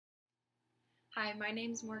Hi, my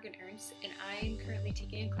name is Morgan Ernst, and I am currently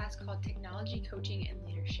taking a class called Technology, Coaching, and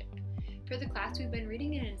Leadership. For the class, we've been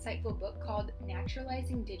reading an insightful book called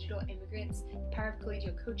Naturalizing Digital Immigrants, The Power of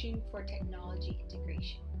Collegial Coaching for Technology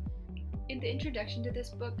Integration. In the introduction to this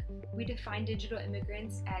book, we define digital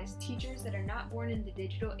immigrants as teachers that are not born in the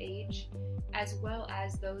digital age, as well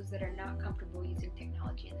as those that are not comfortable using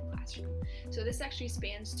technology in the classroom. So this actually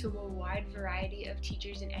spans to a wide variety of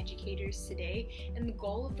teachers and educators today, and the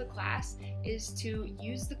goal of the class is to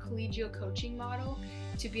use the collegial coaching model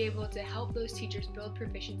to be able to help those teachers build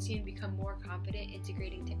proficiency and become more confident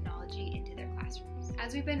integrating technology into their classrooms.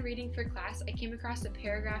 As we've been reading for class, I came across a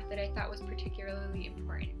paragraph that I thought was particularly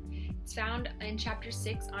important. It's found in chapter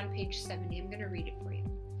 6 on page 70. I'm going to read it for you.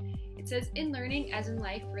 It says, "In learning, as in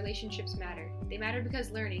life, relationships matter. They matter because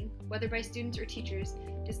learning, whether by students or teachers,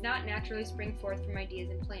 does not naturally spring forth from ideas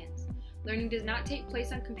and plans. Learning does not take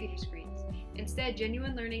place on computer screens. Instead,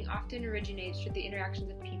 genuine learning often originates through the interactions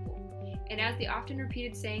of people. And as the often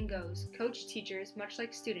repeated saying goes, coach teachers, much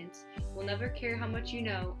like students, will never care how much you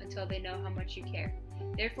know until they know how much you care.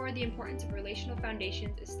 Therefore, the importance of relational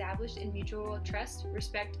foundations established in mutual trust,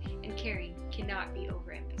 respect, and caring cannot be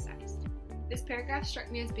overemphasized." This paragraph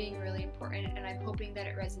struck me as being really important, and I'm hoping that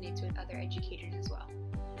it resonates with other educators as well.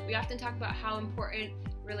 We often talk about how important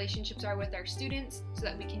relationships are with our students so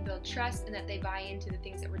that we can build trust and that they buy into the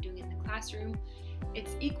things that we're doing in the classroom.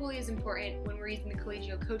 It's equally as important when we're using the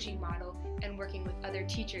collegial coaching model and working with other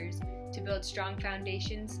teachers to build strong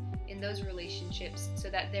foundations in those relationships so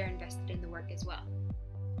that they're invested in the work as well.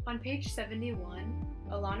 On page 71,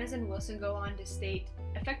 Alanas and Wilson go on to state,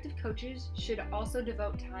 "Effective coaches should also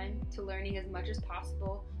devote time to learning as much as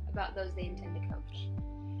possible about those they intend to coach."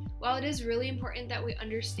 While it is really important that we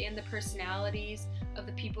understand the personalities of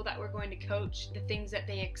the people that we're going to coach, the things that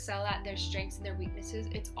they excel at, their strengths and their weaknesses,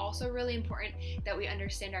 it's also really important that we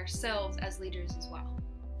understand ourselves as leaders as well.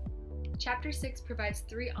 Chapter 6 provides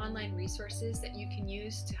 3 online resources that you can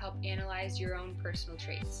use to help analyze your own personal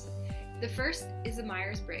traits. The first is the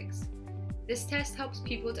Myers-Briggs. This test helps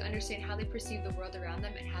people to understand how they perceive the world around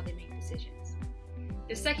them and how they make decisions.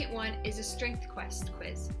 The second one is a Strength Quest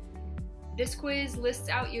quiz. This quiz lists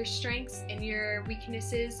out your strengths and your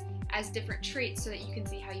weaknesses as different traits so that you can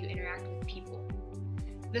see how you interact with people.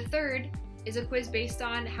 The third is a quiz based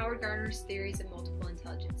on Howard Gardner's theories of multiple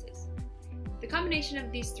intelligences. The combination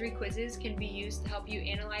of these 3 quizzes can be used to help you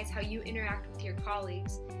analyze how you interact with your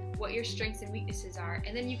colleagues, what your strengths and weaknesses are,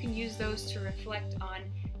 and then you can use those to reflect on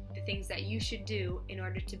the things that you should do in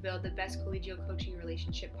order to build the best collegial coaching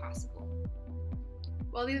relationship possible.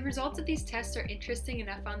 While the results of these tests are interesting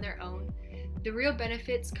enough on their own, the real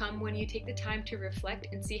benefits come when you take the time to reflect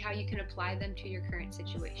and see how you can apply them to your current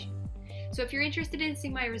situation. So if you're interested in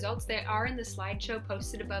seeing my results, they are in the slideshow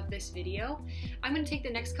posted above this video. I'm going to take the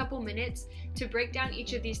next couple minutes to break down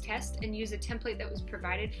each of these tests and use a template that was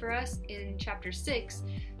provided for us in chapter 6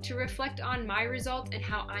 to reflect on my results and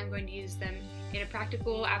how I'm going to use them in a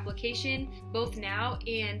practical application, both now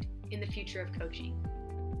and in the future of coaching.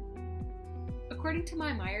 According to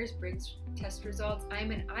my Myers-Briggs test results,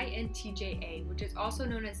 I'm an INTJA, which is also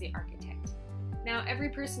known as the architect. Now, every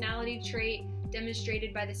personality trait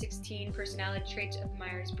demonstrated by the 16 personality traits of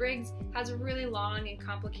Myers-Briggs has a really long and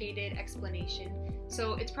complicated explanation,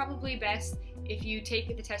 so it's probably best if you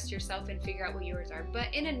take the test yourself and figure out what yours are.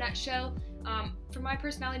 But in a nutshell, for my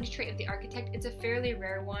personality trait of the architect, it's a fairly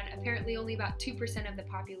rare one. Apparently only about 2% of the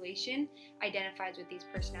population identifies with these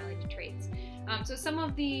personality traits. So some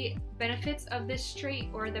of the benefits of this trait,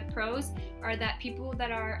 or the pros, are that people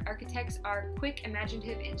that are architects are quick,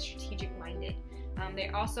 imaginative, and strategic minded.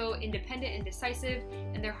 They're also independent and decisive,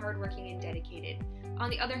 and they're hardworking and dedicated.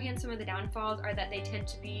 On the other hand, some of the downfalls are that they tend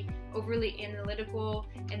to be overly analytical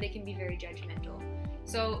and they can be very judgmental.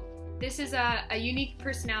 So this is a unique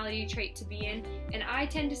personality trait to be in, and I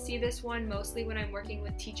tend to see this one mostly when I'm working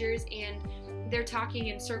with teachers and they're talking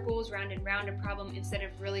in circles round and round a problem instead of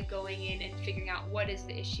really going in and figuring out what is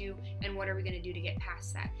the issue and what are we going to do to get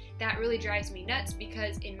past that. That really drives me nuts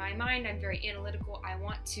because in my mind I'm very analytical. I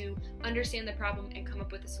want to understand the problem and come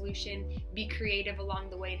up with a solution, be creative along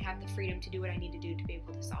the way, and have the freedom to do what I need to do to be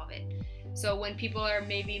able to solve it. So when people are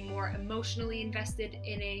maybe more emotionally invested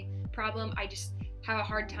in a problem, I just have a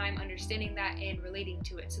hard time understanding that and relating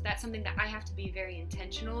to it. So that's something that I have to be very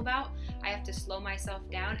intentional about. I have to slow myself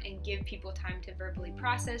down and give people time to verbally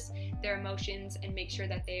process their emotions and make sure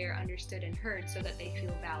that they are understood and heard so that they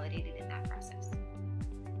feel validated in that process.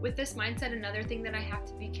 With this mindset, another thing that I have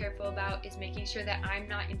to be careful about is making sure that I'm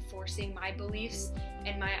not enforcing my beliefs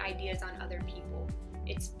and my ideas on other people.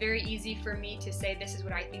 It's very easy for me to say this is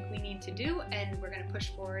what I think we need to do and we're going to push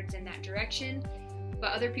forwards in that direction.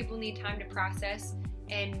 but other people need time to process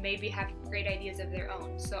and maybe have great ideas of their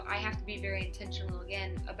own. So I have to be very intentional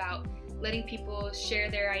again about letting people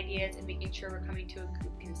share their ideas and making sure we're coming to a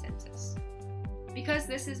group consensus. Because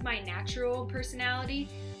this is my natural personality,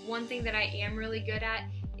 one thing that I am really good at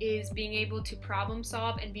is being able to problem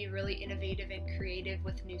solve and be really innovative and creative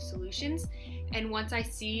with new solutions. And once I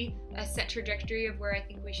see a set trajectory of where I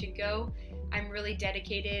think we should go, I'm really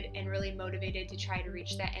dedicated and really motivated to try to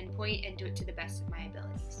reach that endpoint and do it to the best of my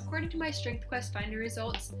abilities. According to my Strength Quest Finder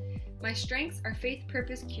results, my strengths are faith,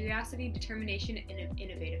 purpose, curiosity, determination, and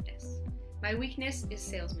innovativeness. My weakness is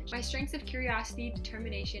salesmanship. My strengths of curiosity,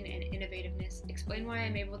 determination, and innovativeness explain why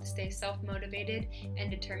I'm able to stay self-motivated and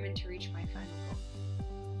determined to reach my final goal.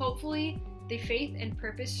 Hopefully, the faith and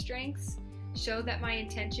purpose strengths show that my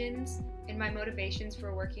intentions and my motivations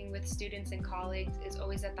for working with students and colleagues is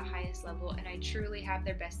always at the highest level, and I truly have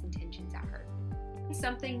their best intentions at heart.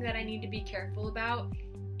 Something that I need to be careful about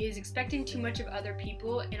is expecting too much of other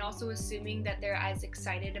people and also assuming that they're as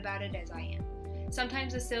excited about it as I am.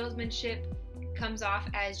 Sometimes the salesmanship comes off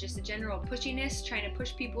as just a general pushiness, trying to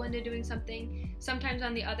push people into doing something. Sometimes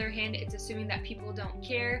on the other hand, it's assuming that people don't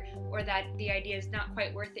care or that the idea is not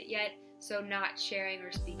quite worth it yet, so not sharing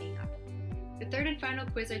or speaking up. The third and final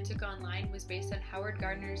quiz I took online was based on Howard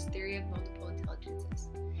Gardner's theory of multiple intelligences.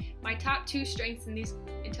 My top 2 strengths in these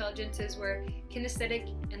intelligences were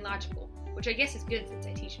kinesthetic and logical, which I guess is good since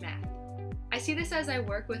I teach math. I see this as I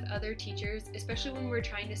work with other teachers, especially when we're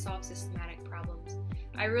trying to solve systematic problems.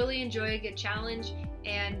 I really enjoy a good challenge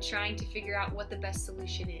and trying to figure out what the best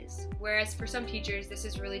solution is, whereas for some teachers this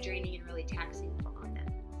is really draining and really taxing on them.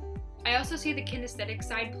 I also see the kinesthetic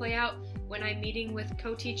side play out when I'm meeting with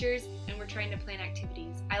co-teachers and we're trying to plan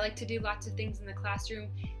activities. I like to do lots of things in the classroom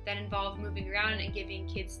that involve moving around and giving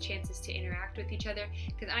kids chances to interact with each other,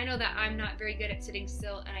 because I know that I'm not very good at sitting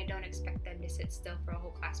still and I don't expect them to sit still for a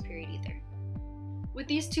whole class period either. With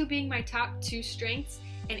these 2 being my top 2 strengths,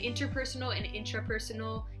 and interpersonal and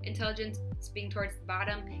intrapersonal intelligence being towards the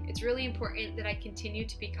bottom, it's really important that I continue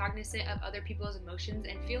to be cognizant of other people's emotions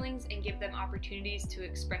and feelings and give them opportunities to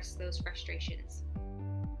express those frustrations.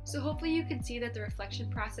 So hopefully you can see that the reflection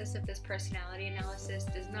process of this personality analysis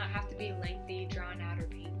does not have to be lengthy, drawn out, or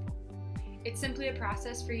painful. It's simply a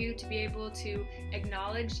process for you to be able to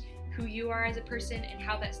acknowledge who you are as a person and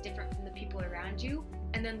how that's different from the people around you,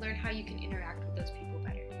 and then learn how you can interact with those people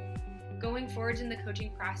better. Going forwards in the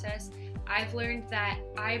coaching process, I've learned that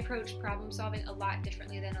I approach problem solving a lot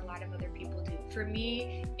differently than a lot of other people do. For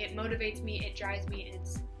me, it motivates me, it drives me, and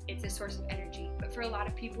it's a source of energy. But for a lot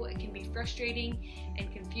of people, it can be frustrating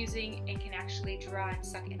and confusing and can actually draw and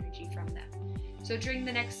suck energy from them. So during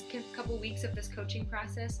the next couple weeks of this coaching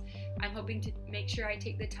process, I'm hoping to make sure I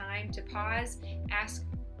take the time to pause, ask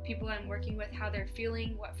people I'm working with how they're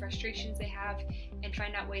feeling, what frustrations they have, and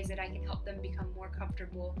find out ways that I can help them become more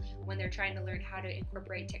comfortable when they're trying to learn how to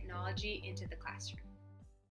incorporate technology into the classroom.